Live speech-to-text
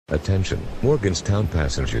Attention, Morganstown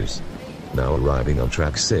passengers. Now arriving on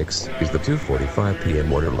track 6 is the 2:45 p.m.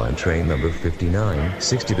 Waterline train number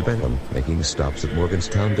 5960 to Bentham, making stops at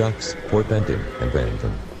Morganstown Docks, Port Benton, and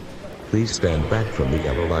Bentham. Please stand back from the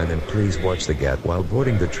yellow line and please watch the gate while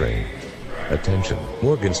boarding the train. Attention,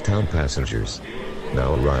 Morganstown passengers.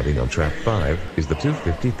 Now arriving on track 5 is the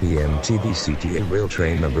 2:50 p.m. TBCTA rail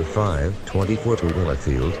train number 524 to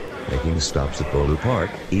Willowfield, making stops at Bowler Park,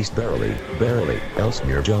 East Barley,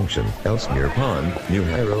 Ellesmere Junction, Ellesmere Pond, New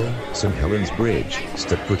Harrow, St. Helens Bridge,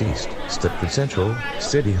 Stepford East, Stepford Central,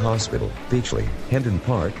 City Hospital, Beachley, Hendon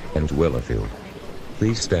Park, and Willowfield.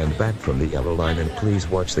 Please stand back from the yellow line and please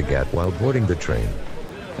watch the gate while boarding the train.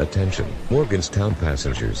 Attention, Morganstown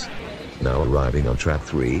passengers. Now arriving on track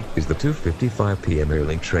 3 is the 2:55 p.m.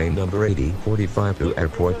 Airlink train number 8045 to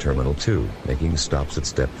Airport Terminal 2, making stops at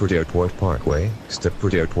Stepford Airport Parkway,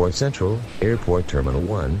 Stepford Airport Central, Airport Terminal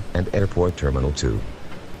 1, and Airport Terminal 2.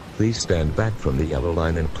 Please stand back from the yellow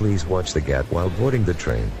line and please watch the gate while boarding the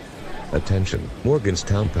train. Attention,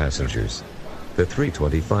 Morganstown passengers. The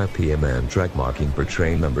 3:25 p.m. Amtrak Mockingbird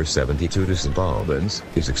train number 72 to St. Albans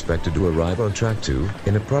is expected to arrive on track 2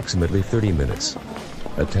 in approximately 30 minutes.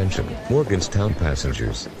 Attention, Morganstown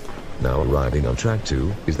passengers. Now arriving on track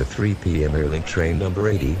 2 is the 3 p.m. Airlink train number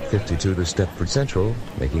 8052 to Stepford Central,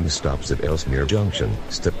 making stops at Ellesmere Junction,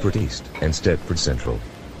 Stepford East, and Stepford Central.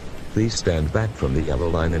 Please stand back from the yellow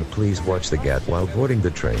line and please watch the gate while boarding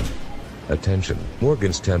the train. Attention,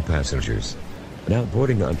 Morganstown passengers. Now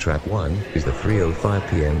boarding on track 1 is the 3:05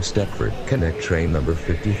 p.m. Stepford Connect train number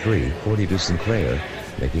 5340 to St. Clair,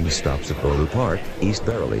 making stops at Bowler Park, East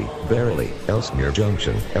Barley, Ellesmere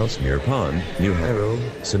Junction, Ellesmere Pond, New Harrow,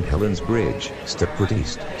 St. Helens Bridge, Stepford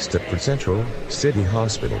East, Stepford Central, City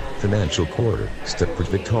Hospital, Financial Quarter, Stepford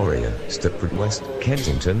Victoria, Stepford West,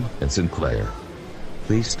 Kensington, and St. Clair.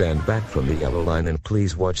 Please stand back from the yellow line and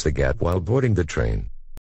please watch the gate while boarding the train.